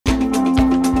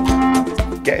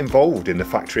get involved in the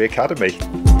Factory Academy.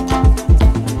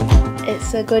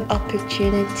 It's a good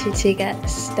opportunity to get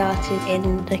started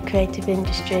in the creative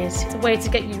industries. It's a way to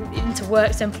get you into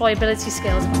work, so employability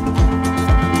skills.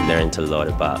 Learned a lot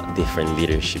about different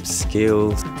leadership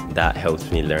skills. That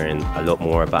helps me learn a lot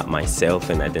more about myself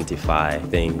and identify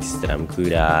things that I'm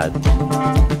good at.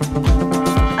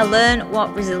 I learned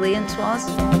what resilience was.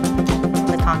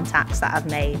 The contacts that I've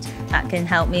made that can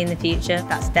help me in the future,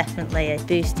 that's definitely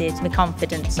boosted my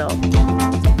confidence up. You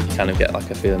kind of get like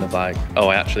a feeling of like, oh,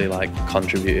 I actually like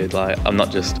contributed, like I'm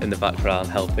not just in the background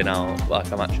helping out,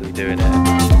 like I'm actually doing it.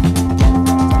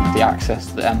 The access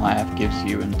that MIF gives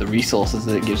you and the resources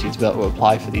that it gives you to be able to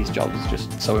apply for these jobs is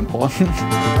just so important.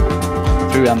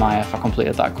 Through MIF I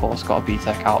completed that course, got a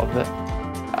BTEC out of it.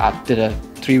 I did a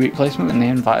 3-week placement and they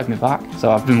invited me back,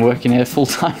 so I've been working here full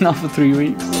time now for 3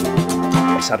 weeks.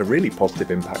 It's had a really positive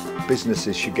impact.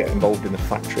 Businesses should get involved in the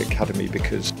Factory Academy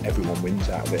because everyone wins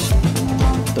out of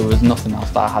it. There was nothing else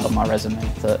that I had on my resume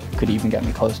that could even get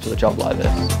me close to a job like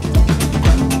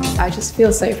this. I just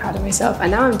feel so proud of myself,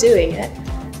 and now I'm doing it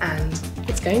and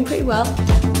it's going pretty well.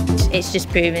 It's just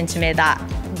proven to me that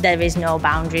there is no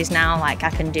boundaries now, like I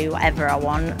can do whatever I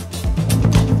want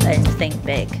and think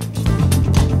big.